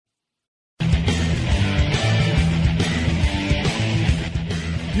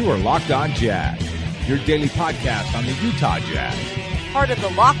You are Locked On Jazz, your daily podcast on the Utah Jazz. Part of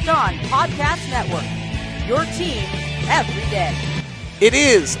the Locked On Podcast Network, your team every day. It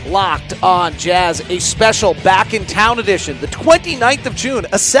is Locked On Jazz, a special back-in-town edition, the 29th of June,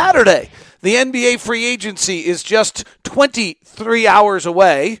 a Saturday. The NBA free agency is just 23 hours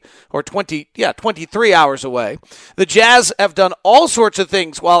away, or 23 hours away. The Jazz have done all sorts of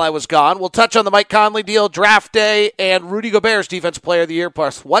things while I was gone. We'll touch on the Mike Conley deal, draft day, and Rudy Gobert's Defensive Player of the Year,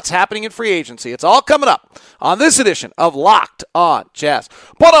 plus what's happening in free agency. It's all coming up on this edition of Locked On Jazz.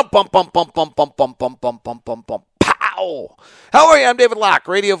 Pow! How are you? I'm David Locke,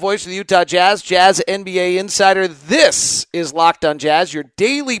 radio voice of the Utah Jazz, Jazz NBA insider. This is Locked On Jazz, your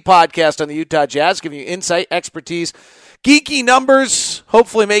daily podcast on the Utah Jazz, giving you insight, expertise, geeky numbers,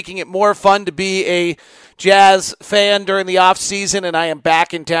 hopefully making it more fun to be a Jazz fan during the off season. And I am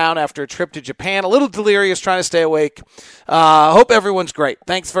back in town after a trip to Japan, a little delirious, trying to stay awake. Hope everyone's great.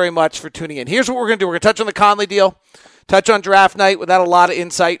 Thanks very much for tuning in. Here's what we're going to do. We're going to touch on the Conley deal. Touch on draft night without a lot of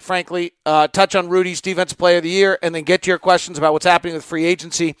insight, frankly. Touch on Rudy's Defensive Player of the Year, and then get to your questions about what's happening with free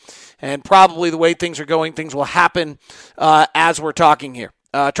agency and probably the way things are going. Things will happen as we're talking here.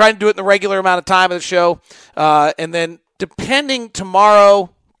 Trying to do it in the regular amount of time of the show. And then depending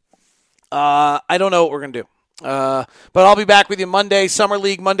tomorrow, I don't know what we're going to do. But I'll be back with you Monday, Summer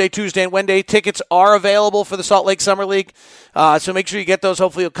League, Monday, Tuesday, and Wednesday. Tickets are available for the Salt Lake Summer League, so make sure you get those.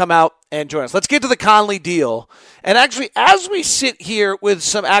 Hopefully you'll come out and join us. Let's get to the Conley deal. And actually, as we sit here with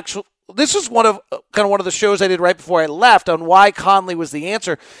some actual, this is one of the shows I did right before I left on why Conley was the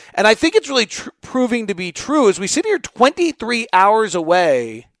answer. And I think it's really proving to be true. As we sit here 23 hours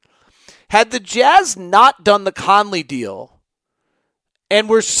away, had the Jazz not done the Conley deal, and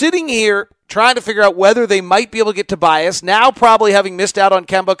we're sitting here trying to figure out whether they might be able to get Tobias, now probably having missed out on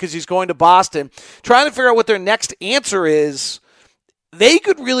Kemba because he's going to Boston, trying to figure out what their next answer is, they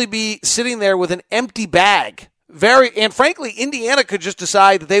could really be sitting there with an empty bag. And frankly, Indiana could just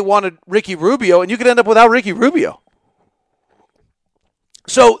decide that they wanted Ricky Rubio, and you could end up without Ricky Rubio.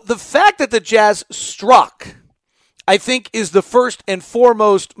 So the fact that the Jazz struck, I think, is the first and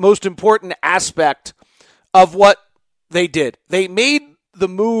foremost most important aspect of what they did. They made the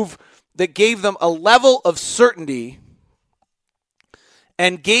move that gave them a level of certainty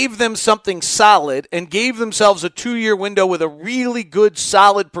and gave them something solid and gave themselves a 2-year window with a really good,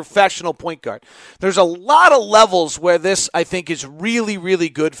 solid, professional point guard. There's a lot of levels where this, I think, is really, really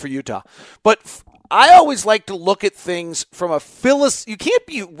good for Utah. But I always like to look at things from a you can't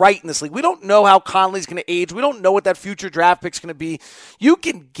be right in this league. We don't know how Conley's going to age. We don't know what that future draft pick's going to be. You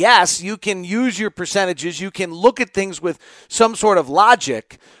can guess. You can use your percentages. You can look at things with some sort of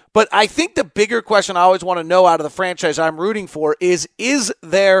logic. But I think the bigger question I always want to know out of the franchise I'm rooting for is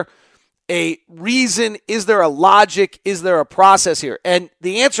there a reason? Is there a logic? Is there a process here? And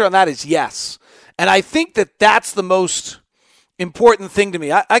the answer on that is yes. And I think that that's the most important thing to me.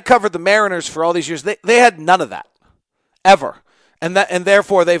 I covered the Mariners for all these years. They had none of that ever. And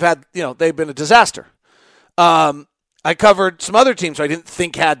therefore they've been a disaster. I covered some other teams who I didn't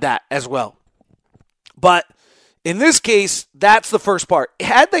think had that as well. But in this case, that's the first part.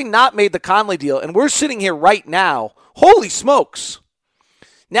 Had they not made the Conley deal, and we're sitting here right now, holy smokes.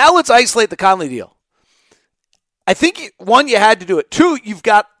 Now let's isolate the Conley deal. I think, one, you had to do it. Two, you've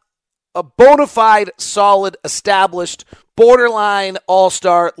got a bona fide, solid, established, borderline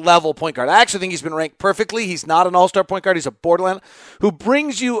all-star level point guard. I actually think he's been ranked perfectly. He's not an all-star point guard. He's a borderline who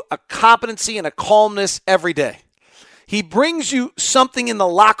brings you a competency and a calmness every day. He brings you something in the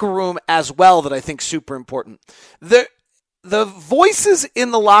locker room as well that I think is super important. The voices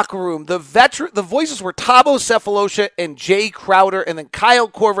in the locker room, the voices were Thabo Sefolosha and Jay Crowder, and then Kyle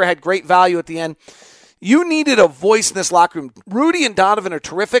Korver had great value at the end. You needed a voice in this locker room. Rudy and Donovan are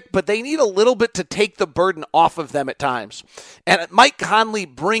terrific, but they need a little bit to take the burden off of them at times. And Mike Conley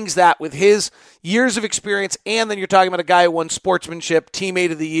brings that with his years of experience, and then you're talking about a guy who won sportsmanship,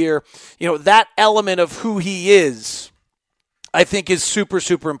 teammate of the year. That element of who he is, I think, is super,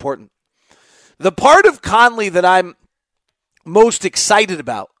 super important. The part of Conley that I'm most excited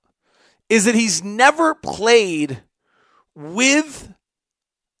about is that he's never played with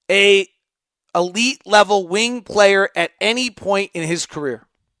a elite level wing player at any point in his career.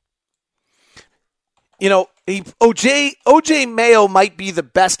 OJ Mayo might be the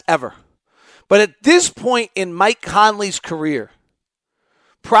best ever. But at this point in Mike Conley's career,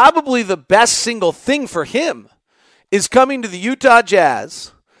 probably the best single thing for him is coming to the Utah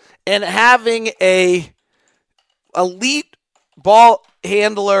Jazz and having a elite ball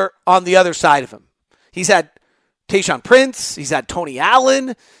handler on the other side of him. He's had Tayshaun Prince. He's had Tony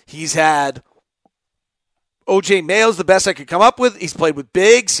Allen. He's had O.J. Mayo's the best I could come up with. He's played with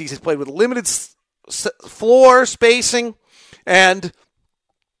bigs. He's played with limited floor spacing. And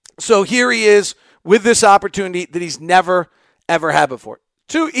so here he is with this opportunity that he's never, ever had before.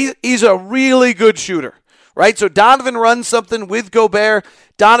 Two, he's a really good shooter, right? So Donovan runs something with Gobert.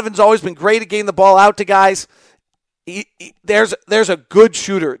 Donovan's always been great at getting the ball out to guys. There's a good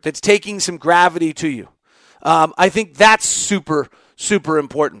shooter that's taking some gravity to you. I think that's super, super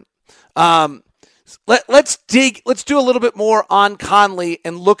important. Let's do a little bit more on Conley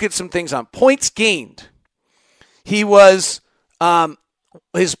and look at some things on points gained. He was,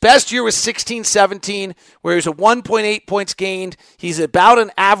 his best year was 16-17, where he was a 1.8 points gained. He's about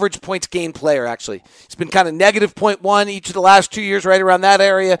an average points gained player, actually. He's been kind of negative 0.1 each of the last 2 years, right around that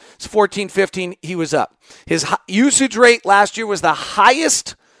area. It's 14-15, he was up. His usage rate last year was the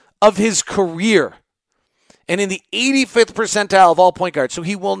highest of his career and in the 85th percentile of all point guards. So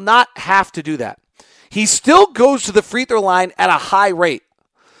he will not have to do that. He still goes to the free throw line at a high rate.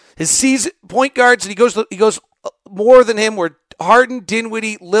 His season point guards, and he goes more than him, were Harden,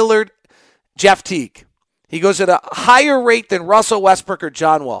 Dinwiddie, Lillard, Jeff Teague. He goes at a higher rate than Russell Westbrook or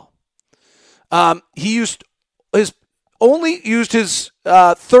John Wall. He only used his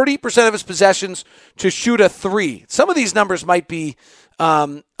 30% of his possessions to shoot a three. Some of these numbers might be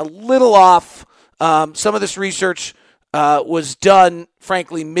a little off. Some of this research was done,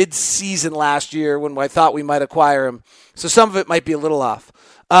 frankly, mid-season last year when I thought we might acquire him. So some of it might be a little off.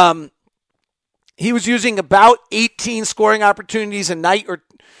 He was using about 18 scoring opportunities a night or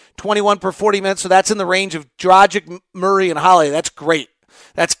 21 per 40 minutes. So that's in the range of Dragic, Murray, and Holiday. That's great.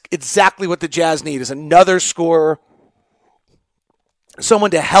 That's exactly what the Jazz need, is another scorer, someone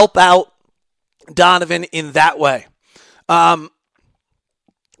to help out Donovan in that way. The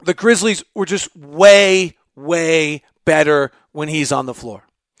Grizzlies were just way, way better when he's on the floor.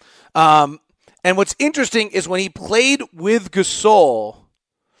 And what's interesting is when he played with Gasol,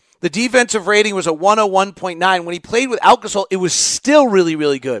 the defensive rating was a 101.9. When he played without Gasol, it was still really,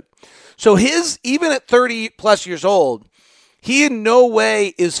 really good. So even at 30-plus years old, he in no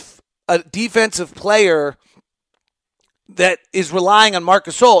way is a defensive player that is relying on Marc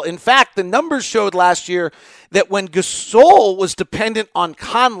Gasol. In fact, the numbers showed last year that when Gasol was dependent on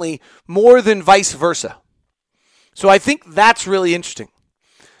Conley more than vice versa. So I think that's really interesting.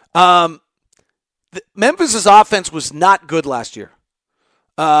 Memphis's offense was not good last year.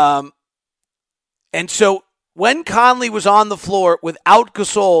 And so when Conley was on the floor without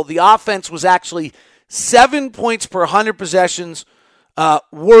Gasol, the offense was actually 7 points per 100 possessions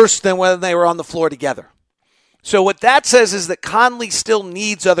worse than when they were on the floor together. So what that says is that Conley still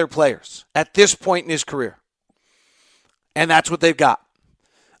needs other players at this point in his career. And that's what they've got.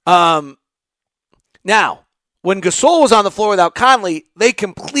 Now, when Gasol was on the floor without Conley, they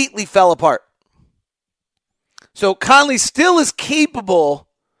completely fell apart. So Conley still is capable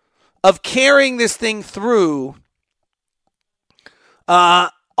of carrying this thing through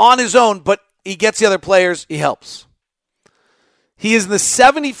on his own, but he gets the other players, he helps. He is in the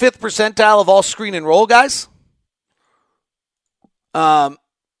 75th percentile of all screen and roll guys.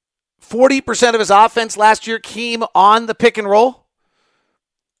 40% of his offense last year came on the pick and roll.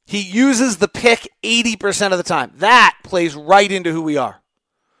 He uses the pick 80% of the time. That plays right into who we are.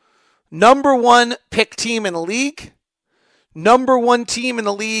 Number one pick team in the league. Number one team in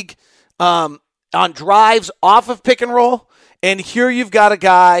the league on drives off of pick and roll. And here you've got a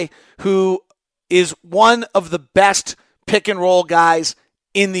guy who is one of the best pick and roll guys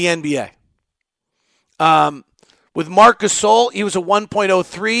in the NBA. With Marc Gasol, he was a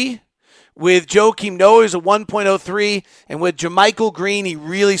 1.03. With Joakim Noah, he was a 1.03. And with JaMychal Green, he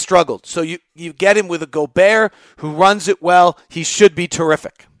really struggled. So you get him with a Gobert who runs it well. He should be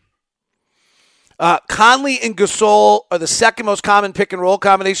terrific. Conley and Gasol are the second most common pick and roll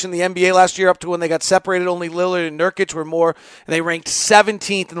combination in the NBA last year, up to when they got separated. Only Lillard and Nurkic were more, and they ranked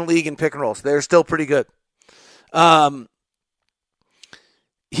 17th in the league in pick and roll. So they're still pretty good. The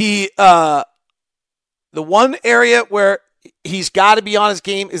one area where he's got to be on his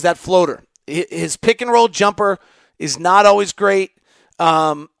game is that floater. His pick and roll jumper is not always great.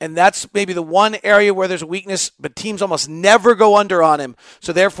 And that's maybe the one area where there's a weakness, but teams almost never go under on him.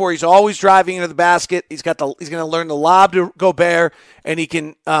 So therefore, he's always driving into the basket. He's going to learn the lob to Gobert, and he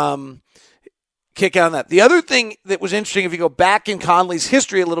can kick out on that. The other thing that was interesting, if you go back in Conley's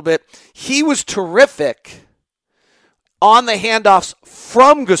history a little bit, he was terrific on the handoffs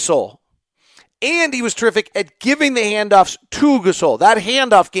from Gasol. And he was terrific at giving the handoffs to Gasol. That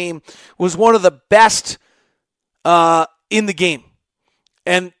handoff game was one of the best in the game.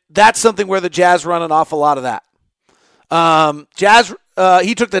 And that's something where the Jazz run an awful lot of that. Jazz,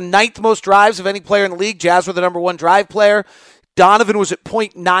 he took the 9th most drives of any player in the league. Jazz were the number 1 drive player. Donovan was at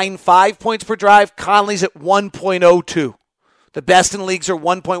 0.95 points per drive. Conley's at 1.02. The best in leagues are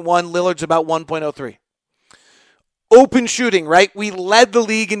 1.1. Lillard's about 1.03. Open shooting, right? We led the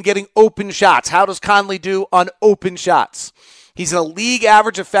league in getting open shots. How does Conley do on open shots? He's a league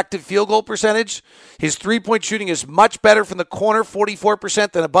average effective field goal percentage. His three-point shooting is much better from the corner,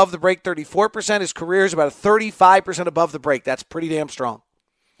 44%, than above the break, 34%. His career is about 35% above the break. That's pretty damn strong.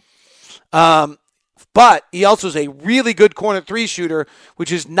 But he also is a really good corner 3 shooter,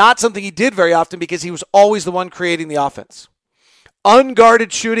 which is not something he did very often because he was always the one creating the offense.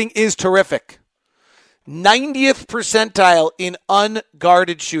 Unguarded shooting is terrific. 90th percentile in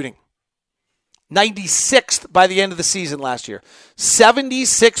unguarded shooting. 96th by the end of the season last year.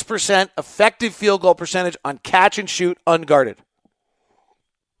 76% effective field goal percentage on catch and shoot unguarded.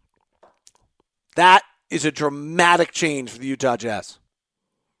 That is a dramatic change for the Utah Jazz.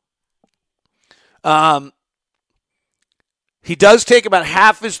 He does take about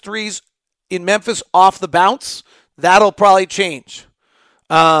half his threes in Memphis off the bounce. That'll probably change.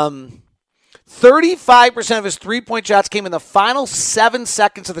 35% of his three-point shots came in the final 7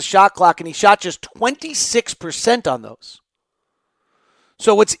 seconds of the shot clock, and he shot just 26% on those.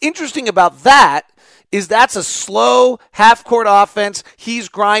 So what's interesting about that is that's a slow half-court offense. He's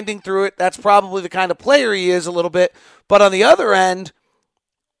grinding through it. That's probably the kind of player he is a little bit. But on the other end,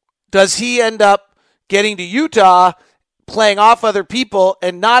 does he end up getting to Utah, playing off other people,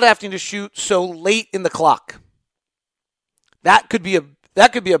 and not having to shoot so late in the clock? That could be a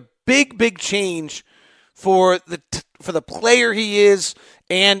big change for the player he is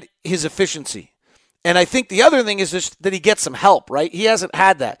and his efficiency. And I think the other thing is just that he gets some help, right? He hasn't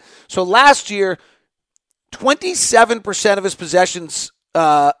had that. So last year, 27% of his possessions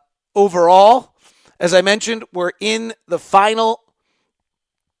overall, as I mentioned, were in the final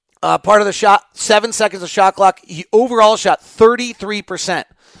part of the shot, 7 seconds of shot clock. He overall shot 33%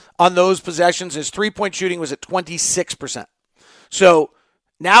 on those possessions. His three-point shooting was at 26%. So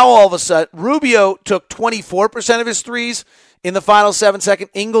now all of a sudden, Rubio took 24% of his threes in the final 7 seconds.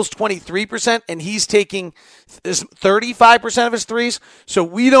 Ingles 23%, and he's taking 35% of his threes.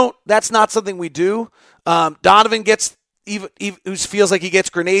 So that's not something we do. Donovan gets even feels like he gets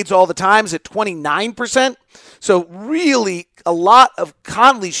grenades all the time, is at 29%. So really a lot of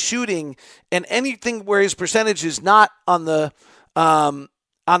Conley shooting, and anything where his percentage is not on the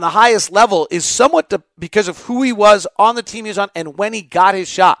highest level is somewhat because of who he was on the team he was on and when he got his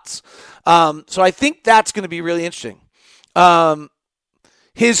shots. So I think that's going to be really interesting.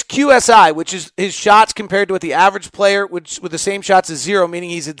 His QSI, which is his shots compared to what the average player with the same shots is 0, meaning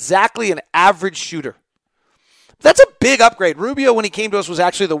he's exactly an average shooter. That's a big upgrade. Rubio, when he came to us, was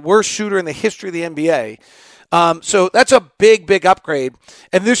actually the worst shooter in the history of the NBA. So that's a big upgrade.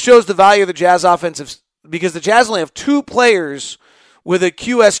 And this shows the value of the Jazz offensive, because the Jazz only have 2 players with a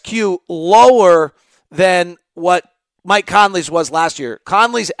QSQ lower than what Mike Conley's was last year.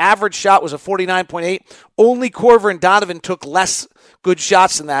 Conley's average shot was a 49.8. Only Korver and Donovan took less good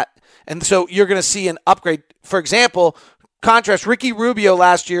shots than that. And so you're going to see an upgrade. For example, contrast, Ricky Rubio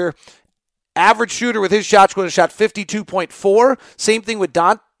last year, average shooter with his shots would have shot 52.4. Same thing with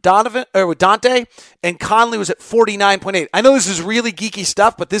Dante, and Conley was at 49.8. I know this is really geeky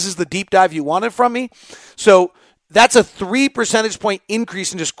stuff, but this is the deep dive you wanted from me. So that's a 3 percentage point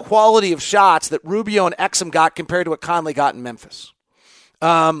increase in just quality of shots that Rubio and Exum got compared to what Conley got in Memphis.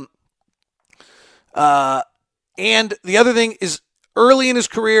 And the other thing is, early in his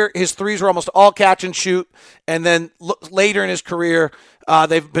career, his threes were almost all catch and shoot, and then later in his career,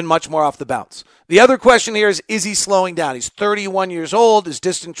 they've been much more off the bounce. The other question here is he slowing down? He's 31 years old. His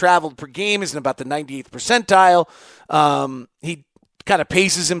distance traveled per game is in about the 98th percentile. He kind of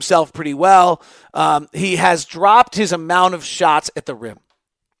paces himself pretty well. He has dropped his amount of shots at the rim.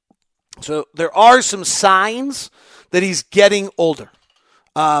 So there are some signs that he's getting older.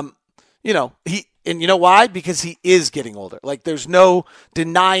 And you know why? Because he is getting older. Like, there's no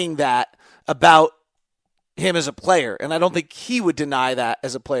denying that about him as a player, and I don't think he would deny that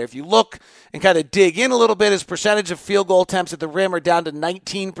as a player. If you look and kind of dig in a little bit, his percentage of field goal attempts at the rim are down to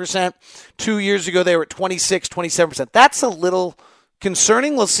 19%. 2 years ago, they were at 26, 27%. That's a little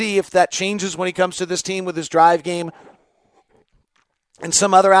concerning. We'll see if that changes when he comes to this team with his drive game and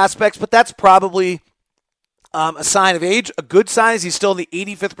some other aspects, but that's probably a sign of age. A good sign is he's still in the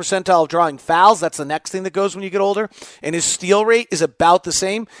 85th percentile of drawing fouls. That's the next thing that goes when you get older. And his steal rate is about the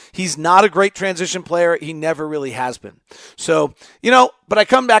same. He's not a great transition player. He never really has been. So, but I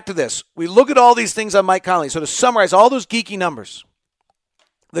come back to this. We look at all these things on Mike Conley. So to summarize all those geeky numbers,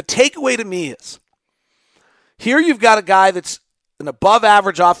 the takeaway to me is Here you've got a guy that's an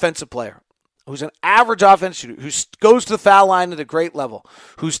above-average offensive player, who's an average offensive shooter, who goes to the foul line at a great level,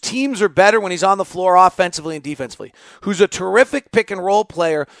 whose teams are better when he's on the floor offensively and defensively, who's a terrific pick-and-roll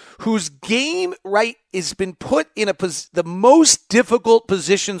player, whose game, right, has been put in the most difficult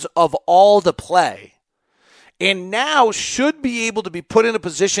positions of all to play, and now should be able to be put in a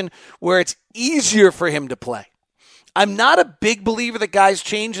position where it's easier for him to play. I'm not a big believer that guys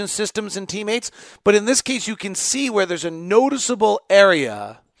change in systems and teammates, but in this case, you can see where there's a noticeable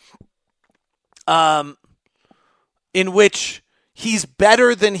area in which he's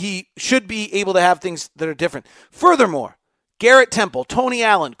better than he should be able to have things that are different. Furthermore, Garrett Temple, Tony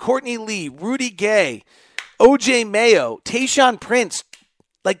Allen, Courtney Lee, Rudy Gay, OJ Mayo, Tayshaun Prince,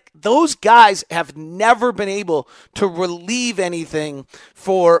 like those guys have never been able to relieve anything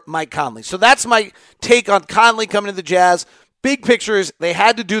for Mike Conley. So that's my take on Conley coming to the Jazz. Big picture is they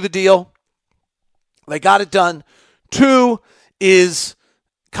had to do the deal. They got it done. 2 is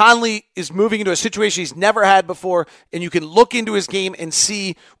Conley is moving into a situation he's never had before, and you can look into his game and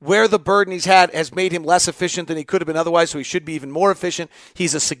see where the burden he's had has made him less efficient than he could have been otherwise, so he should be even more efficient.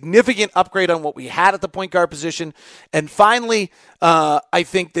 He's a significant upgrade on what we had at the point guard position. And finally, I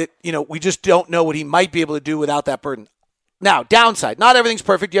think that, we just don't know what he might be able to do without that burden. Now, downside, not everything's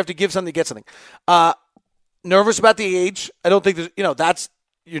perfect. You have to give something to get something. Nervous about the age. I don't think there's,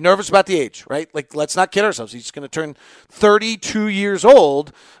 you're nervous about the age, right? Like, let's not kid ourselves. He's going to turn 32 years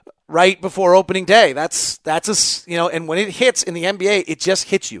old right before opening day. That's and when it hits in the NBA, it just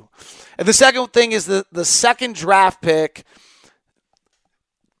hits you. And the second thing is the second draft pick,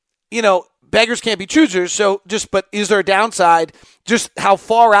 beggars can't be choosers. But is there a downside? Just how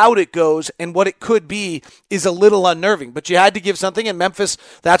far out it goes and what it could be is a little unnerving. But you had to give something, and Memphis,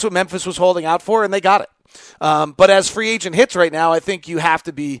 that's what Memphis was holding out for, and they got it. But as free agent hits right now, I think you have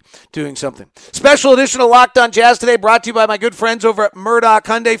to be doing something. Special edition of Locked On Jazz today brought to you by my good friends over at Murdoch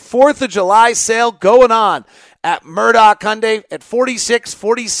Hyundai. 4th of July sale going on at Murdoch Hyundai at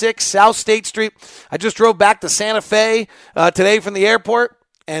 4646 South State Street. I just drove back to Santa Fe today from the airport,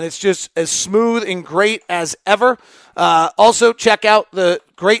 and it's just as smooth and great as ever. Also, check out the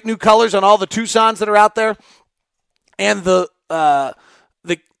great new colors on all the Tucsons that are out there, and the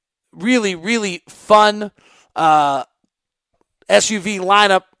really, really fun SUV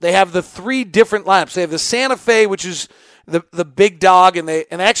lineup. They have the 3 different lineups. They have the Santa Fe, which is the big dog, and they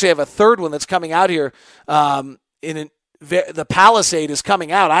actually have a third one that's coming out here. The Palisade is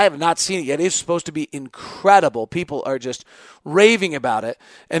coming out. I have not seen it yet. It's supposed to be incredible. People are just raving about it.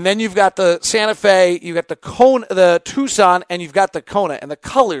 And then you've got the Santa Fe, you've got the Tucson, and you've got the Kona, and the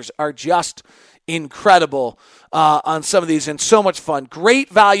colors are just incredible on some of these, and so much fun. Great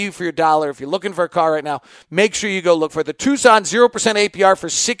value for your dollar. If you're looking for a car right now, make sure you go look for it. The Tucson, 0% APR for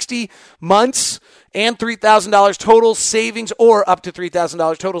 60 months and $3,000 total savings, or up to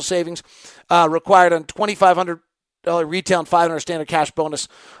 $3,000 total savings required on $2,500 retail and $500 standard cash bonus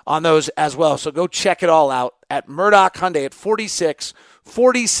on those as well. So go check it all out at Murdoch Hyundai at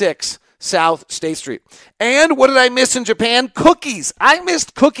 4646 South State Street. And what did I miss in Japan? Cookies. I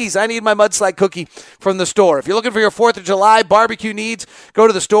missed cookies. I need my mudslide cookie from the store. If you're looking for your 4th of July barbecue needs, go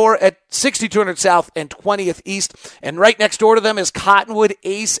to the store at 6200 South and 20th East. And right next door to them is Cottonwood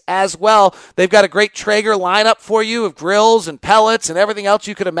Ace as well. They've got a great Traeger lineup for you of grills and pellets and everything else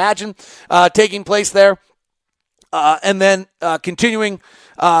you could imagine taking place there. And then continuing,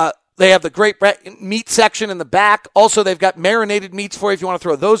 they have the great meat section in the back. Also, they've got marinated meats for you if you want to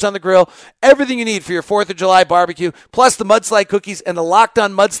throw those on the grill. Everything you need for your 4th of July barbecue, plus the Mudslide cookies and the Locked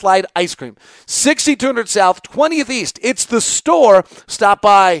On Mudslide ice cream. 6200 South, 20th East. It's the store. Stop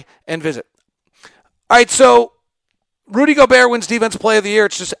by and visit. All right, so Rudy Gobert wins Defensive Player of the Year.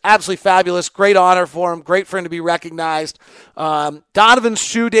 It's just absolutely fabulous. Great honor for him. Great for him to be recognized. Donovan's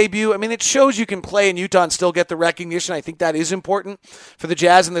shoe debut. I mean, it shows you can play in Utah and still get the recognition. I think that is important for the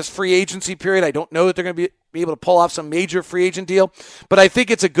Jazz in this free agency period. I don't know that they're going to be able to pull off some major free agent deal, but I think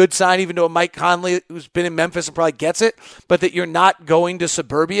it's a good sign, even to a Mike Conley who's been in Memphis and probably gets it, but that you're not going to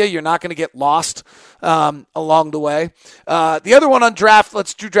suburbia. You're not going to get lost along the way. The other one on draft,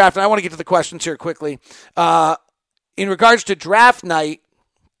 let's do draft, and I want to get to the questions here quickly. In regards to draft night,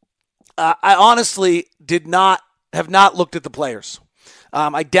 I honestly have not looked at the players.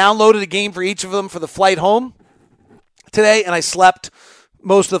 I downloaded a game for each of them for the flight home today, and I slept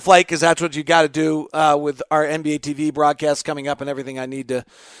most of the flight because that's what you got to do with our NBA TV broadcast coming up and everything. I need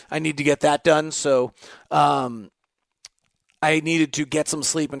to get that done. So I needed to get some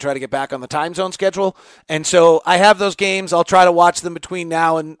sleep and try to get back on the time zone schedule. And so I have those games. I'll try to watch them between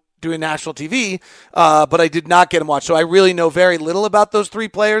now and doing national TV, but I did not get them watched. So I really know very little about those 3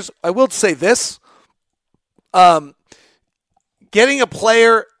 players. I will say this. getting a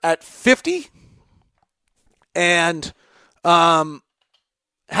player at 50 and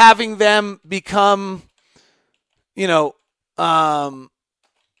having them become,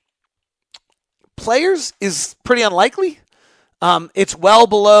 players is pretty unlikely. It's well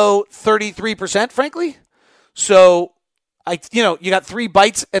below 33%, frankly. So you got 3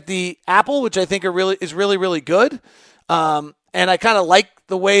 bites at the apple, which I think is really, really good. And I kind of like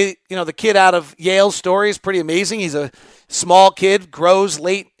the way, the kid out of Yale's story is pretty amazing. He's a small kid, grows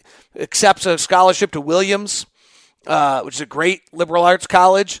late, accepts a scholarship to Williams, which is a great liberal arts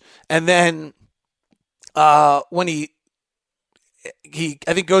college. And then when he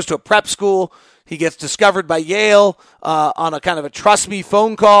I think goes to a prep school, he gets discovered by Yale on a kind of a trust me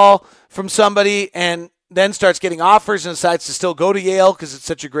phone call from somebody, and then starts getting offers and decides to still go to Yale because it's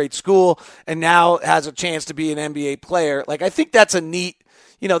such a great school, and now has a chance to be an NBA player. Like, I think that's a neat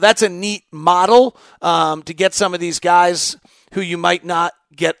model to get some of these guys who you might not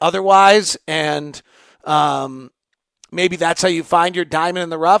get otherwise, and maybe that's how you find your diamond in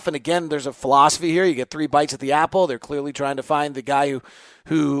the rough. And again, there's a philosophy here. You get 3 bites at the apple. They're clearly trying to find the guy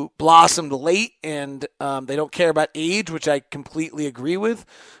who blossomed late, and they don't care about age, which I completely agree with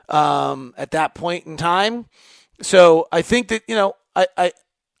at that point in time. So I think that, I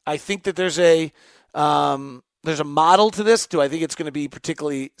think that there's a model to this. Do I think it's going to be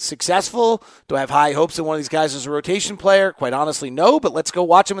particularly successful? Do I have high hopes that one of these guys is a rotation player? Quite honestly, no. But let's go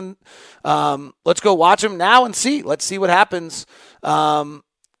watch him let's go watch him now and see. Let's see what happens. Coming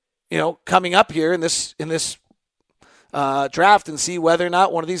up here in this draft, and see whether or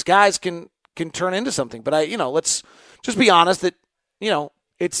not one of these guys can turn into something. But let's just be honest that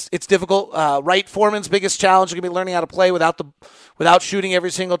it's difficult. Wright Foreman's biggest challenge is going to be learning how to play without shooting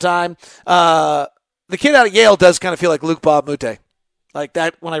every single time. The kid out of Yale does kind of feel like Luke Bob-Moute. Like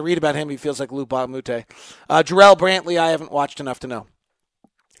that, when I read about him, he feels like Luke Bob-Moute. Jarrell Brantley, I haven't watched enough to know.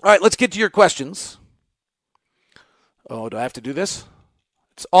 All right, let's get to your questions. Oh, do I have to do this?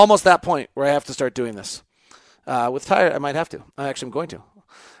 It's almost that point where I have to start doing this. With Tyre, I might have to. Actually, I'm going to.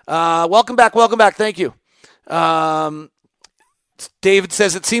 Welcome back. Thank you. David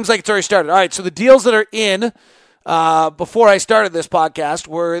says, it seems like it's already started. All right, so the deals that are in before I started this podcast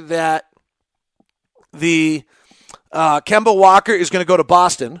were that the Kemba Walker is going to go to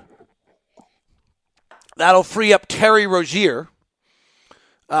Boston. That'll free up Terry Rozier.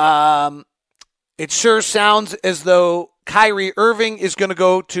 It sure sounds as though Kyrie Irving is going to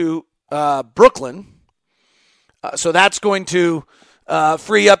go to Brooklyn. So that's going to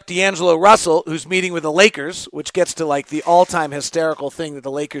free up D'Angelo Russell, who's meeting with the Lakers, which gets to like the all-time hysterical thing that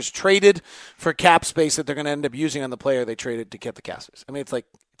the Lakers traded for cap space that they're going to end up using on the player they traded to get the cap space. I mean, it's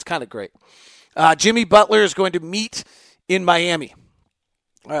kind of great. Jimmy Butler is going to meet in Miami.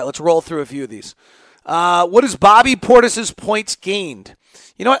 All right, let's roll through a few of these. What is Bobby Portis's points gained?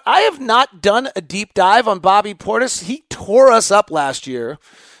 You know what? I have not done a deep dive on Bobby Portis. He tore us up last year,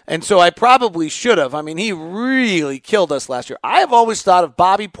 and so I probably should have. I mean, he really killed us last year. I have always thought of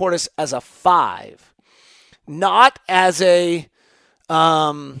Bobby Portis as a 5, not as a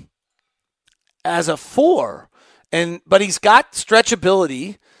 4. But he's got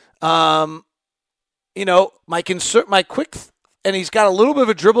stretchability. And he's got a little bit of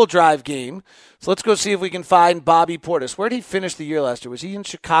a dribble drive game. So let's go see if we can find Bobby Portis. Where did he finish the year last year? Was he in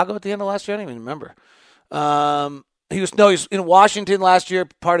Chicago at the end of last year? I don't even remember. He was in Washington last year,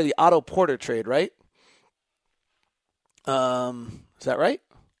 part of the Otto Porter trade, right? Is that right?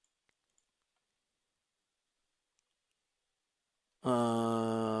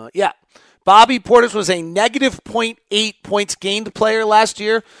 Yeah. Bobby Portis was a negative 0.8 points gained player last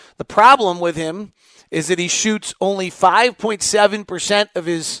year. The problem with him is that he shoots only 5.7% of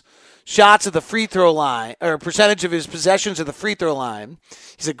his shots at the free throw line, or percentage of his possessions at the free throw line.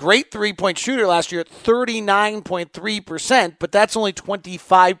 He's a great 3-point shooter last year at 39.3%, but that's only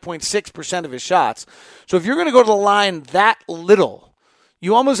 25.6% of his shots. So if you're going to go to the line that little,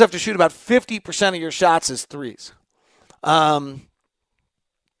 you almost have to shoot about 50% of your shots as threes. I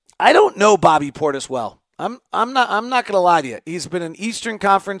don't know Bobby Portis well. I'm not going to lie to you. He's been an Eastern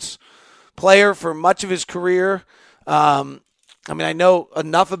Conference player for much of his career. I know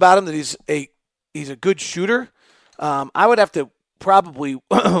enough about him that he's a good shooter. I would have to probably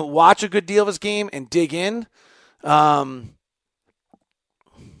watch a good deal of his game and dig in. Of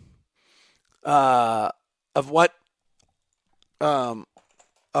what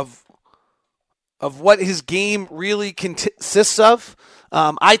his game really consists of.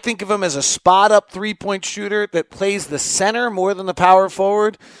 I think of him as a spot-up 3-point shooter that plays the center more than the power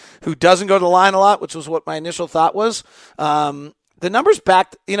forward, who doesn't go to the line a lot, which was what my initial thought was. the numbers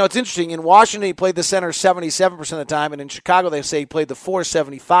back, it's interesting. In Washington, he played the center 77% of the time, and in Chicago, they say he played the 4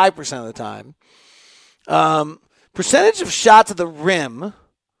 75% of the time. Percentage of shots at the rim.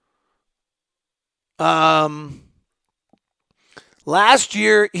 Last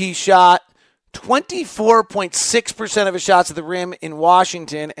year, he shot 24.6% of his shots at the rim in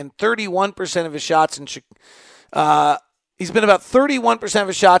Washington and 31% of his shots in Chicago. He's been about 31% of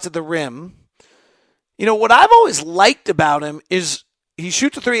his shots at the rim. What I've always liked about him is he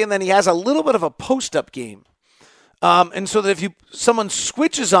shoots a three and then he has a little bit of a post-up game. And so that if someone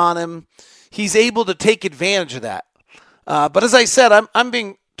switches on him, he's able to take advantage of that. But as I said, I'm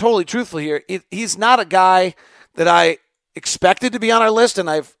being totally truthful here. He's not a guy that I expected to be on our list, and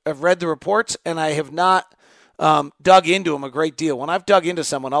I've read the reports, and I have not dug into him a great deal. When I've dug into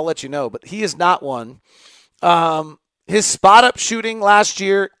someone, I'll let you know, but he is not one. His spot-up shooting last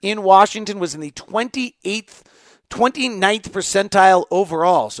year in Washington was in the 29th percentile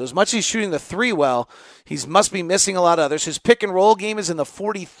overall. So as much as he's shooting the three well, he must be missing a lot of others. His pick-and-roll game is in the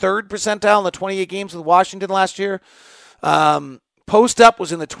 43rd percentile in the 28 games with Washington last year. Post-up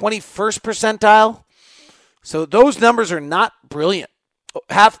was in the 21st percentile. So those numbers are not brilliant.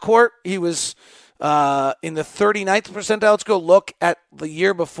 Half court, he was in the 39th percentile. Let's go look at the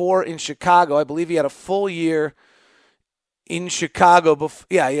year before in Chicago. I believe he had a full year in Chicago.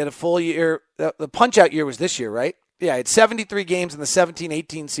 He had a full year. The punch-out year was this year, right? Yeah, he had 73 games in the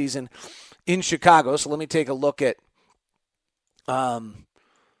 17-18 season in Chicago. So let me take a look at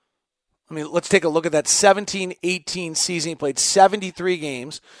let's take a look at that 17-18 season. He played 73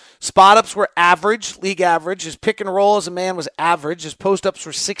 games. Spot-ups were average, league average. His pick and roll as a man was average. His post-ups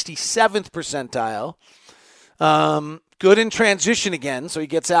were 67th percentile. Good in transition again, so he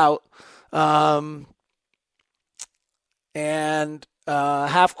gets out. And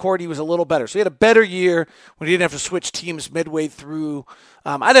half court, he was a little better. So he had a better year when he didn't have to switch teams midway through.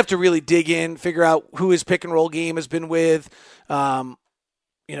 I'd have to really dig in, figure out who his pick and roll game has been with.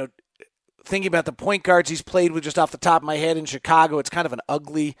 Thinking about the point guards he's played with just off the top of my head in Chicago, it's kind of an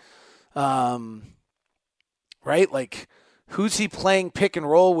ugly, right? Like, who's he playing pick and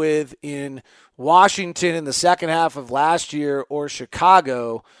roll with in Washington in the second half of last year or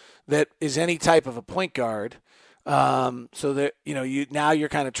Chicago that is any type of a point guard? So that, you're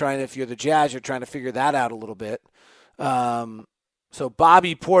kind of trying, if you're the Jazz, you're trying to figure that out a little bit. So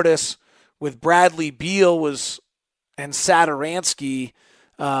Bobby Portis with Bradley Beal and Satoransky.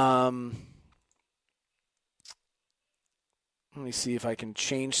 Let me see if I can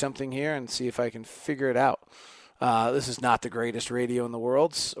change something here and see if I can figure it out. This is not the greatest radio in the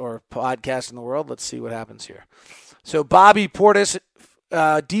world or podcast in the world. Let's see what happens here. So Bobby Portis,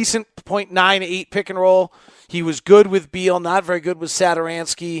 decent .98 pick and roll. He was good with Beal, not very good with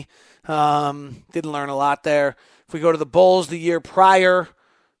Satoransky. Didn't learn a lot there. If we go to the Bulls the year prior,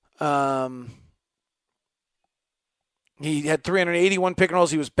 he had 381 pick and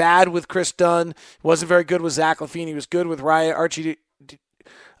rolls. He was bad with Chris Dunn. He wasn't very good with Zach LaVine. He was good with Archie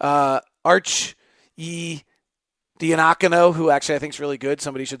Diacono, who actually I think is really good.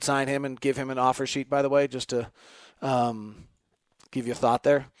 Somebody should sign him and give him an offer sheet, by the way, just to give you a thought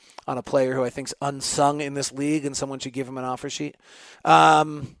there on a player who I think is unsung in this league, and someone should give him an offer sheet.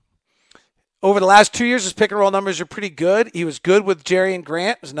 Over the last 2 years, his pick and roll numbers are pretty good. He was good with Jerian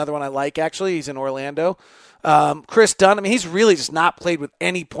Grant. There's another one I like, actually. He's in Orlando. Chris Dunn, he's really just not played with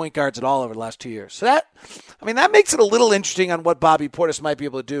any point guards at all over the last 2 years. So that makes it a little interesting on what Bobby Portis might be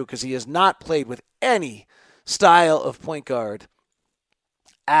able to do, because he has not played with any style of point guard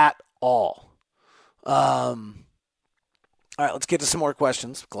at all. All right, let's get to some more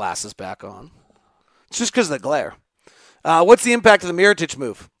questions. Glasses back on. It's just because of the glare. What's the impact of the Mirotic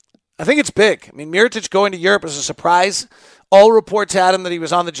move? I think it's big. Mirotic going to Europe is a surprise. All reports had him that he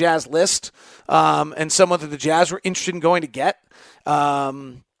was on the Jazz list, and someone that the Jazz were interested in going to get.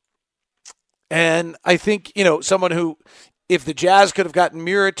 And I think, someone who, if the Jazz could have gotten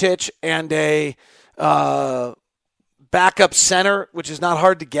Mirotic and a backup center, which is not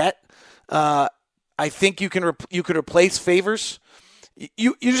hard to get, I think you could replace Favors.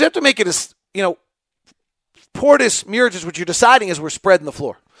 You just have to make it as, Portis, Mirotic, what you're deciding is we're spreading the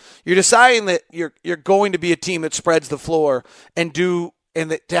floor. You're deciding that you're going to be a team that spreads the floor and to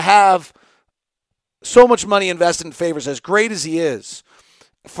have so much money invested in Favors, as great as he is,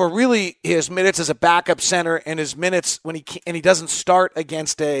 for really his minutes as a backup center and his minutes when he doesn't start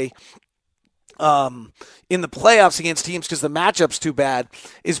against in the playoffs against teams because the matchup's too bad,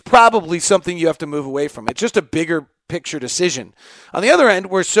 is probably something you have to move away from. It's just a bigger picture decision. On the other end,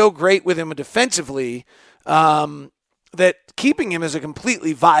 we're so great with him defensively that keeping him is a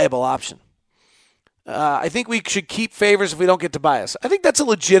completely viable option. I think we should keep Favors if we don't get Tobias. I think that's a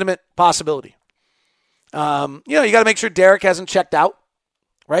legitimate possibility. You got to make sure Derek hasn't checked out,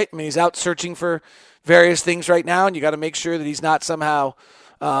 right? I mean, he's out searching for various things right now, and you got to make sure that he's not somehow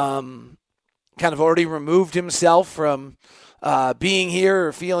kind of already removed himself from being here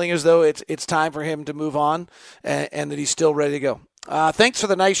or feeling as though it's time for him to move on and that he's still ready to go. Thanks for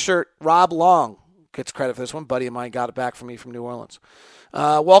the nice shirt. Rob Long gets credit for this one. Buddy of mine got it back from me from New Orleans.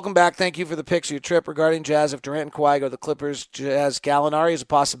 Welcome back. Thank you for the picks of your trip. Regarding Jazz, if Durant and Kawhi go to the Clippers, Jazz Gallinari is a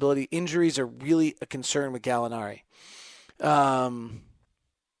possibility. Injuries are really a concern with Gallinari.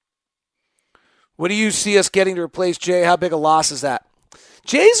 What do you see us getting to replace Jay? How big a loss is that?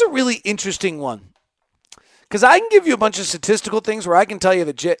 Jay's a really interesting one. Because I can give you a bunch of statistical things where I can tell you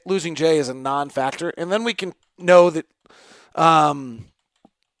that losing Jay is a non-factor, and then we can know that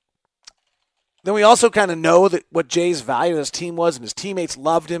then we also kind of know that what Jay's value to his team was, and his teammates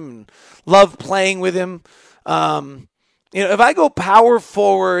loved him and loved playing with him. If I go power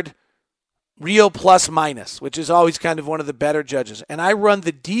forward, real plus minus, which is always kind of one of the better judges, and I run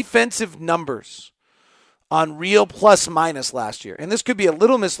the defensive numbers on real plus minus last year, and this could be a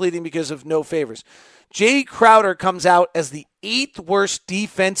little misleading because of no Favors. Jay Crowder comes out as the 8th worst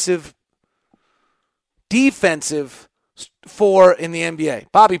defensive four in the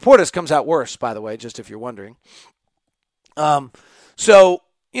NBA. Bobby Portis comes out worse, by the way, just if you're wondering. And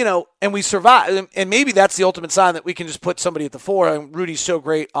we survive, and maybe that's the ultimate sign that we can just put somebody at the 4, and Rudy's so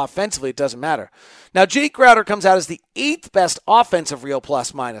great offensively, it doesn't matter. Now, Jay Crowder comes out as the 8th best offensive real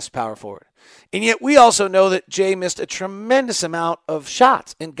plus minus power forward. And yet we also know that Jay missed a tremendous amount of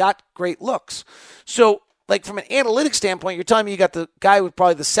shots and got great looks. So, from an analytics standpoint, you're telling me you got the guy with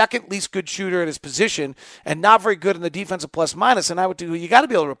probably the second least good shooter at his position and not very good in the defensive plus minus, and I would do, you got to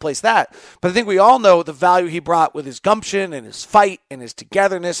be able to replace that. But I think we all know the value he brought with his gumption and his fight and his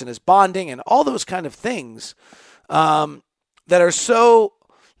togetherness and his bonding and all those kind of things that are so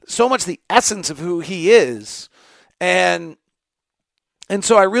much the essence of who he is. And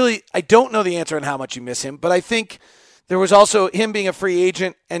so I don't know the answer on how much you miss him, but I think there was also him being a free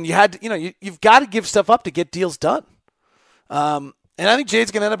agent, and you had to, you've got to give stuff up to get deals done. And I think Jay's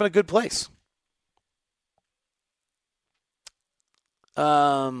going to end up in a good place.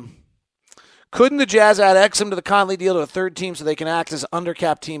 Couldn't the Jazz add Exum to the Conley deal to a third team so they can act as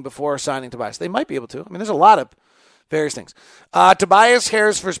undercap team before signing Tobias? They might be able to. I mean, there's a lot of various things. Tobias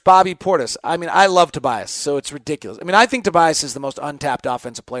Harris versus Bobby Portis. I mean, I love Tobias, so it's ridiculous. I mean, I think Tobias is the most untapped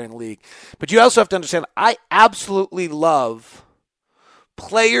offensive player in the league. But you also have to understand, I absolutely love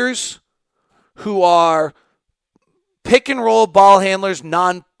players who are pick-and-roll ball handlers,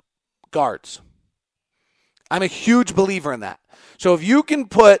 non-guards. I'm a huge believer in that. So if you can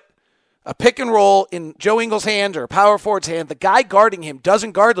put a pick and roll in Joe Ingles' hand or a power forward's hand, the guy guarding him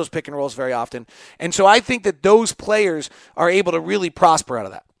doesn't guard those pick and rolls very often. And so I think that those players are able to really prosper out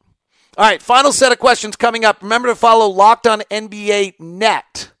of that. All right, final set of questions coming up. Remember to follow Locked On NBA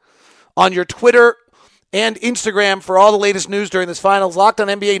Net on your Twitter and Instagram for all the latest news during this finals. Locked On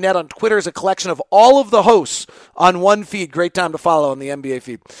NBA Net on Twitter is a collection of all of the hosts on one feed. Great time to follow on the NBA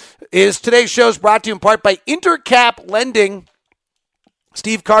feed. Today's show is brought to you in part by Intercap Lending.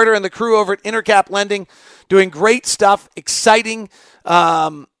 Steve Carter and the crew over at Intercap Lending doing great stuff, exciting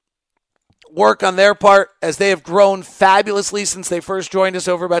work on their part as they have grown fabulously since they first joined us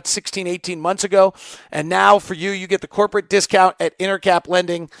over about 16, 18 months ago. And now for you get the corporate discount at Intercap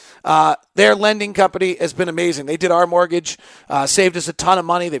Lending. Their lending company has been amazing. They did our mortgage, saved us a ton of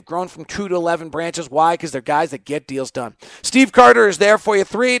money. They've grown from 2 to 11 branches. Why? Because they're guys that get deals done. Steve Carter is there for you,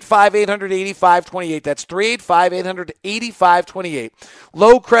 385-800-8528. That's 385-800-8528.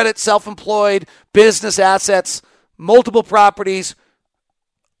 Low credit, self-employed, business assets, multiple properties,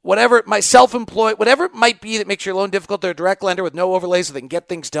 whatever it might, self-employed, whatever it might be that makes your loan difficult, they're a direct lender with no overlay so they can get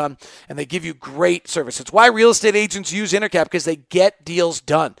things done, and they give you great service. It's why real estate agents use Intercap, because they get deals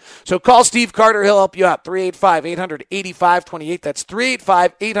done. So call Steve Carter. He'll help you out. 385-800-8528. That's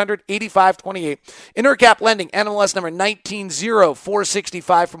 385-800-8528. Intercap Lending, NMLS number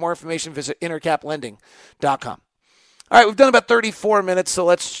 190465. For more information, visit intercaplending.com. All right, we've done about 34 minutes, so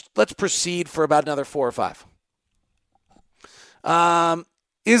let's proceed for about another 4 or 5.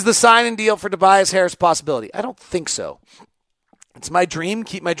 Is the sign-and deal for Tobias Harris a possibility? I don't think so. It's my dream.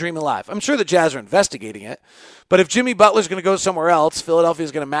 Keep my dream alive. I'm sure the Jazz are investigating it. But if Jimmy Butler's going to go somewhere else,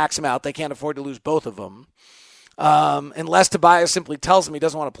 Philadelphia's going to max him out. They can't afford to lose both of them. Unless Tobias simply tells him he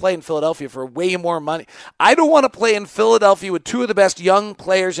doesn't want to play in Philadelphia for way more money. I don't want to play in Philadelphia with 2 of the best young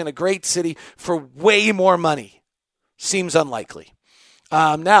players in a great city for way more money. Seems unlikely.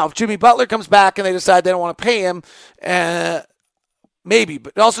 Now, if Jimmy Butler comes back and they decide they don't want to pay him, Maybe,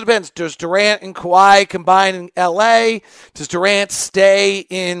 but it also depends. Does Durant and Kawhi combine in LA? Does Durant stay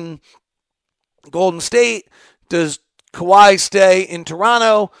in Golden State? Does Kawhi stay in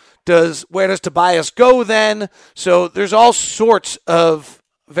Toronto? Where does Tobias go then? So there's all sorts of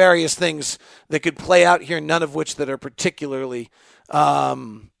various things that could play out here, none of which that are particularly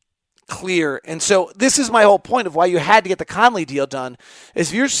clear. And so this is my whole point of why you had to get the Conley deal done, is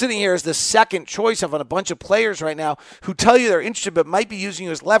if you're sitting here as the second choice of a bunch of players right now who tell you they're interested but might be using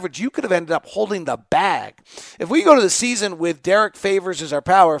you as leverage, you could have ended up holding the bag. If we go to the season with Derek Favors as our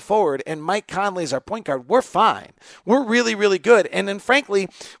power forward and Mike Conley as our point guard, we're fine. We're really, really good. And then frankly,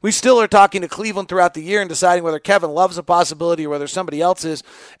 we still are talking to Cleveland throughout the year and deciding whether Kevin Love's a possibility or whether somebody else is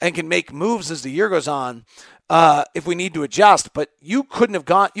and can make moves as the year goes on. If we need to adjust, but you couldn't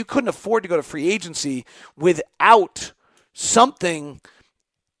afford to go to free agency without something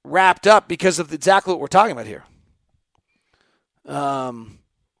wrapped up because of exactly what we're talking about here. I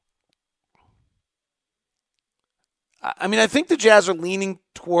think the Jazz are leaning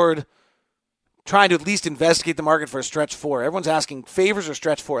toward trying to at least investigate the market for a stretch four. Everyone's asking Favors or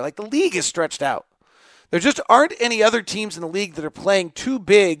stretch four. Like, the league is stretched out. There just aren't any other teams in the league that are playing two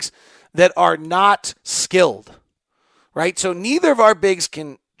bigs that are not skilled, right? So neither of our bigs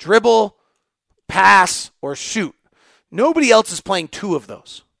can dribble, pass, or shoot. Nobody else is playing two of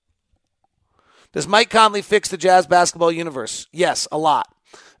those. Does Mike Conley fix the Jazz basketball universe? Yes, a lot.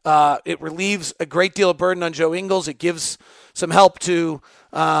 It relieves a great deal of burden on Joe Ingles. It gives some help to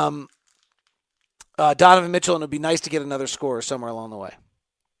Donovan Mitchell, and it would be nice to get another scorer somewhere along the way.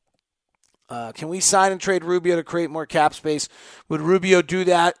 Can we sign and trade Rubio to create more cap space? Would Rubio do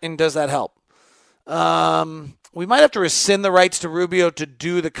that, and does that help? We might have to rescind the rights to Rubio to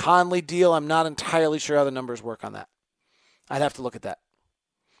do the Conley deal. I'm not entirely sure how the numbers work on that. I'd have to look at that.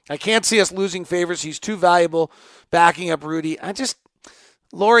 I can't see us losing Favors. He's too valuable backing up Rudy.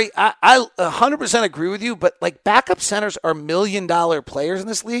 Lori, I 100% agree with you, but like, backup centers are $1 million players in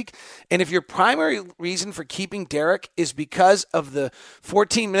this league. And if your primary reason for keeping Derek is because of the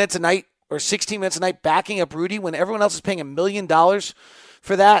 14 minutes a night or 16 minutes a night backing up Rudy when everyone else is paying $1 million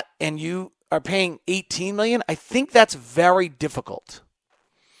for that and you are paying $18 million, I think that's very difficult.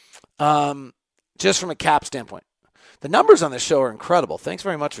 Just from a cap standpoint. The numbers on this show are incredible. Thanks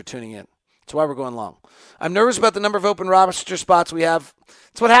very much for tuning in. That's why we're going long. I'm nervous about the number of open roster spots we have.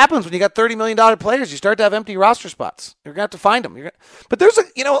 It's what happens when you got $30 million players. You start to have empty roster spots. You're going to have to find them. But there's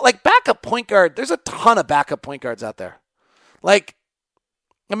backup point guard. There's a ton of backup point guards out there. I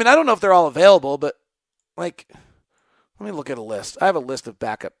don't know if they're all available, but let me look at a list. I have a list of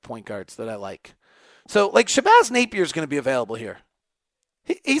backup point guards that I like. So Shabazz Napier is going to be available here.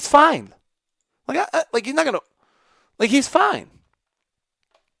 He's fine. He's not going to, he's fine.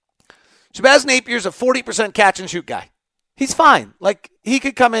 Shabazz Napier's a 40% catch and shoot guy. He's fine. He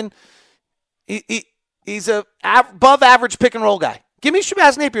could come in. He's a above average pick and roll guy. Give me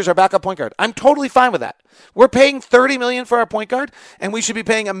Shabazz Napier as our backup point guard. I'm totally fine with that. We're paying $30 million for our point guard, and we should be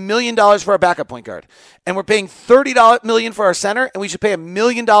paying $1 million for our backup point guard. And we're paying $30 million for our center, and we should pay $1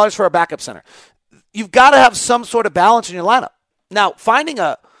 million for our backup center. You've got to have some sort of balance in your lineup. Now, finding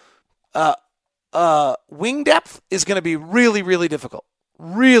a wing depth is going to be really, really difficult.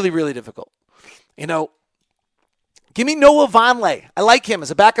 Really, really difficult. Give me Noah Vonleh. I like him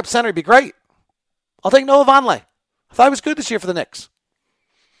as a backup center. He'd be great. I'll take Noah Vonleh. I thought he was good this year for the Knicks.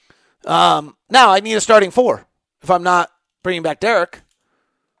 Now I need a starting four if I'm not bringing back Derek,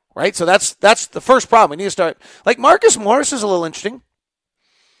 right? So that's the first problem. We need to start. Marcus Morris is a little interesting.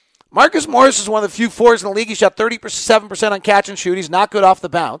 Marcus Morris is one of the few fours in the league. He shot 37% on catch and shoot. He's not good off the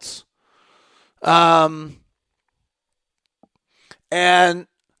bounce. And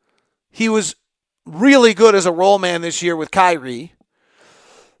he was really good as a roll man this year with Kyrie.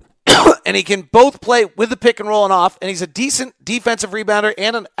 And he can both play with the pick and roll and off. And he's a decent defensive rebounder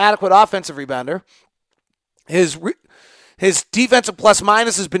and an adequate offensive rebounder. His defensive plus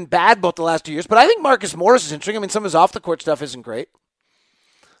minus has been bad both the last 2 years. But I think Marcus Morris is interesting. Some of his off the court stuff isn't great.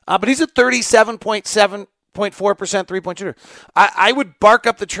 But he's a 37.4% three-point shooter. I would bark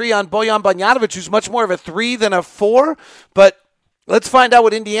up the tree on Bojan Bogdanovic, who's much more of a 3 than a 4. But let's find out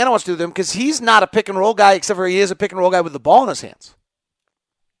what Indiana wants to do with him, because he's not a pick and roll guy, except for he is a pick and roll guy with the ball in his hands.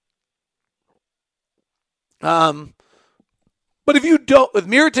 But if you don't, with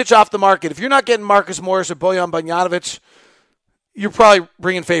Mirotic off the market, if you're not getting Marcus Morris or Bojan Bogdanovic, you're probably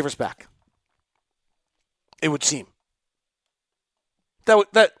bringing Favors back. It would seem.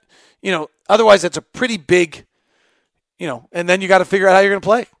 Otherwise that's a pretty big, and then you got to figure out how you're going to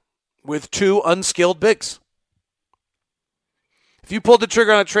play with two unskilled bigs. If you pulled the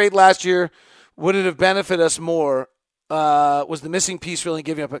trigger on a trade last year, would it have benefited us more? was the missing piece really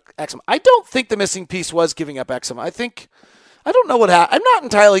giving up Exum? I don't think the missing piece was giving up Exum. I don't know what happened. I'm not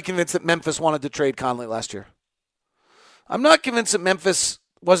entirely convinced that Memphis wanted to trade Conley last year. I'm not convinced that Memphis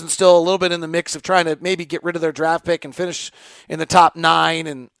wasn't still a little bit in the mix of trying to maybe get rid of their draft pick and finish in the top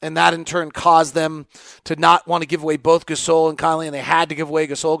 9, and that in turn caused them to not want to give away both Gasol and Conley, and they had to give away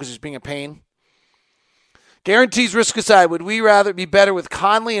Gasol because he's being a pain. Guarantees risk aside, would we rather be better with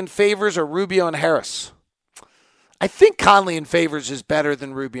Conley and Favors or Rubio and Harris? I think Conley and Favors is better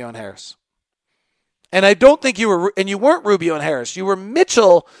than Rubio and Harris. And I don't think you weren't Rubio and Harris. You were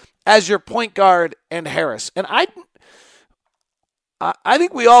Mitchell as your point guard and Harris. And I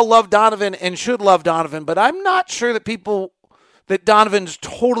think we all love Donovan and should love Donovan, but I'm not sure that Donovan's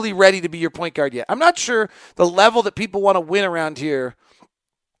totally ready to be your point guard yet. I'm not sure the level that people want to win around here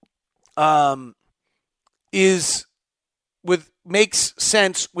makes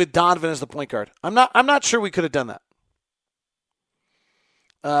sense with Donovan as the point guard. I'm not sure we could have done that.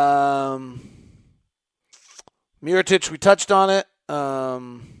 Mirotic, we touched on it.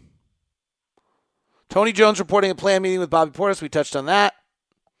 Tony Jones reporting a planned meeting with Bobby Portis. We touched on that.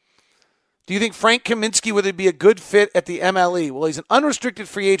 Do you think Frank Kaminsky would be a good fit at the MLE? Well, he's an unrestricted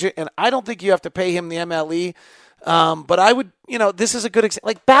free agent, and I don't think you have to pay him the MLE. But I would, this is a good example.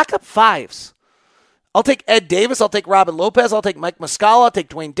 Like backup fives. I'll take Ed Davis. I'll take Robin Lopez. I'll take Mike Muscala. I'll take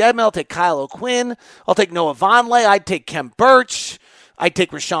Dwayne Dedman. I'll take Kyle O'Quinn. I'll take Noah Vonleh. I'd take Kem Birch. I'd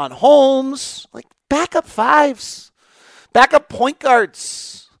take Rashawn Holmes. Like backup fives. Backup point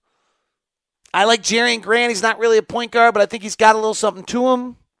guards. I like Jerian Grant. He's not really a point guard, but I think he's got a little something to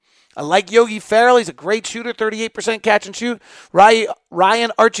him. I like Yogi Ferrell. He's a great shooter, 38% catch and shoot.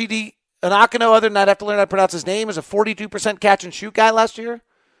 Ryan Archie Anakano, other than that, I have to learn how to pronounce his name, is a 42% catch and shoot guy last year.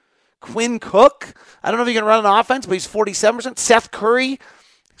 Quinn Cook, I don't know if he can run an offense, but he's 47%. Seth Curry,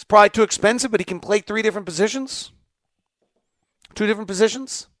 he's probably too expensive, but he can play 3 different positions. 2 different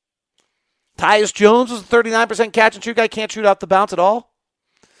positions. Tyus Jones was a 39% catch and shoot guy, can't shoot off the bounce at all.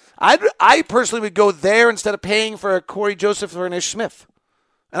 I personally would go there instead of paying for a Corey Joseph or an Ish Smith.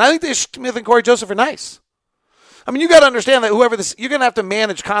 And I think Ish Smith and Corey Joseph are nice. I mean, you got to understand that you're going to have to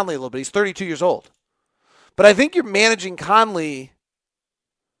manage Conley a little bit. He's 32 years old. But I think you're managing Conley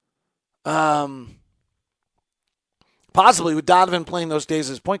possibly with Donovan playing those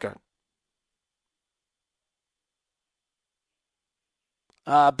days as point guard.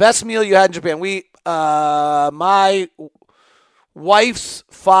 Best meal you had in Japan. My wife's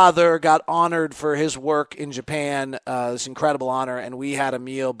father got honored for his work in Japan, this incredible honor, and we had a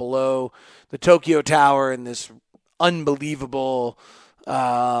meal below the Tokyo Tower in this unbelievable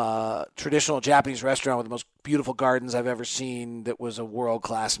traditional Japanese restaurant with the most beautiful gardens I've ever seen. That was a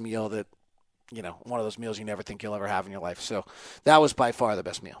world-class meal that, one of those meals you never think you'll ever have in your life. So that was by far the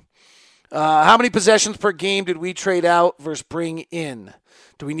best meal. How many possessions per game did we trade out versus bring in?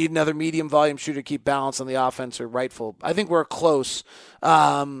 Do we need another medium volume shooter to keep balance on the offense or rightful? I think we're close.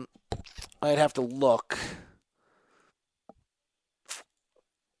 I'd have to look.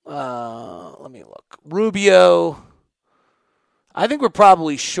 Let me look. Rubio. I think we're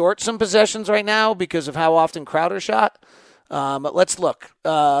probably short some possessions right now because of how often Crowder shot. But let's look.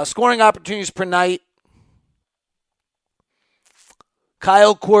 Scoring opportunities per night.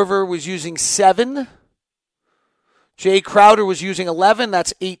 Kyle Korver was using 7. Jay Crowder was using 11.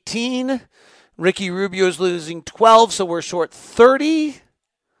 That's 18. Ricky Rubio is losing 12, so we're short 30.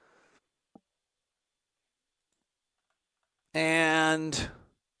 And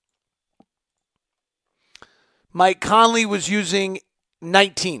Mike Conley was using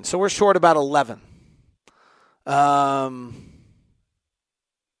 19, so we're short about 11.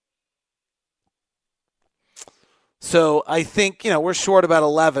 So I think, we're short about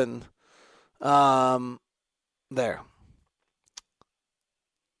 11 there.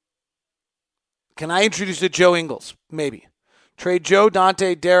 Can I introduce you to Joe Ingles? Maybe. Trade Joe,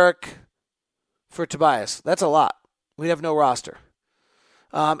 Dante, Derek for Tobias. That's a lot. We have no roster.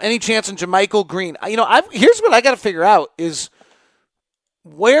 Any chance in JaMychal Green? Here's what I got to figure out is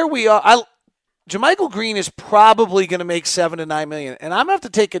where we are. JaMychal Green is probably going to make $7 to $9 million, and I'm going to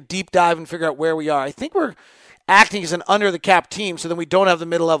have to take a deep dive and figure out where we are. I think we're acting as an under the cap team, so then we don't have the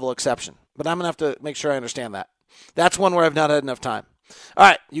mid level exception. But I'm going to have to make sure I understand that. That's one where I've not had enough time. All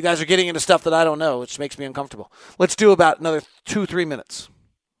right, you guys are getting into stuff that I don't know, which makes me uncomfortable. Let's do about another 2-3 minutes.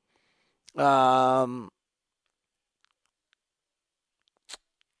 I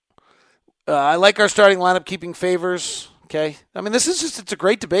like our starting lineup keeping Favors. Okay. I mean, it's a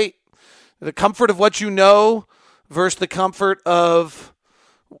great debate. The comfort of what you know versus the comfort of,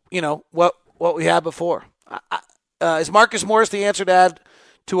 what we had before. Is Marcus Morris the answer to add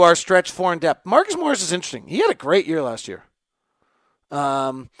to our stretch 4 in depth. Marcus Morris is interesting. He had a great year last year.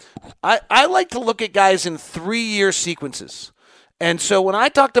 I like to look at guys in 3-year sequences. And so when I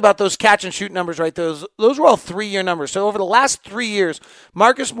talked about those catch and shoot numbers, right, those were all 3-year numbers. So over the last 3 years,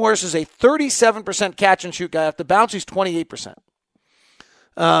 Marcus Morris is a 37% catch and shoot guy. Off the bounce, he's 28%.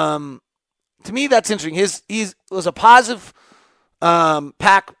 To me, that's interesting. He was a positive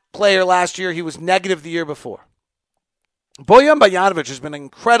pack player last year. He was negative the year before. Bojan Bojanovic has been an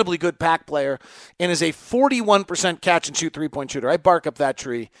incredibly good pack player and is a 41% catch and shoot 3-point shooter. I bark up that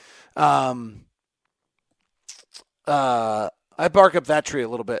tree. I bark up that tree a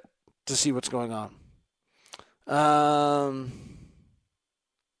little bit to see what's going on. And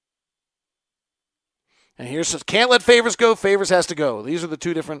here says, can't let Favors go. Favors has to go. These are the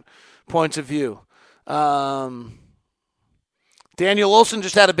two different points of view. Daniel Olson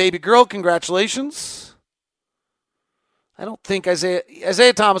just had a baby girl. Congratulations. I don't think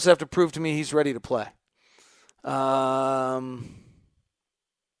Isaiah Thomas would have to prove to me he's ready to play. All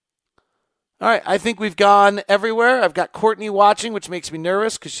right, I think we've gone everywhere. I've got Courtney watching, which makes me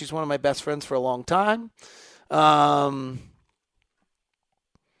nervous because she's one of my best friends for a long time. And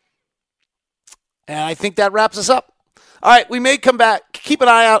I think that wraps us up. All right, we may come back. Keep an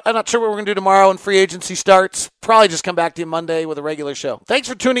eye out. I'm not sure what we're going to do tomorrow when free agency starts. Probably just come back to you Monday with a regular show. Thanks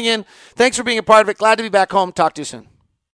for tuning in. Thanks for being a part of it. Glad to be back home. Talk to you soon.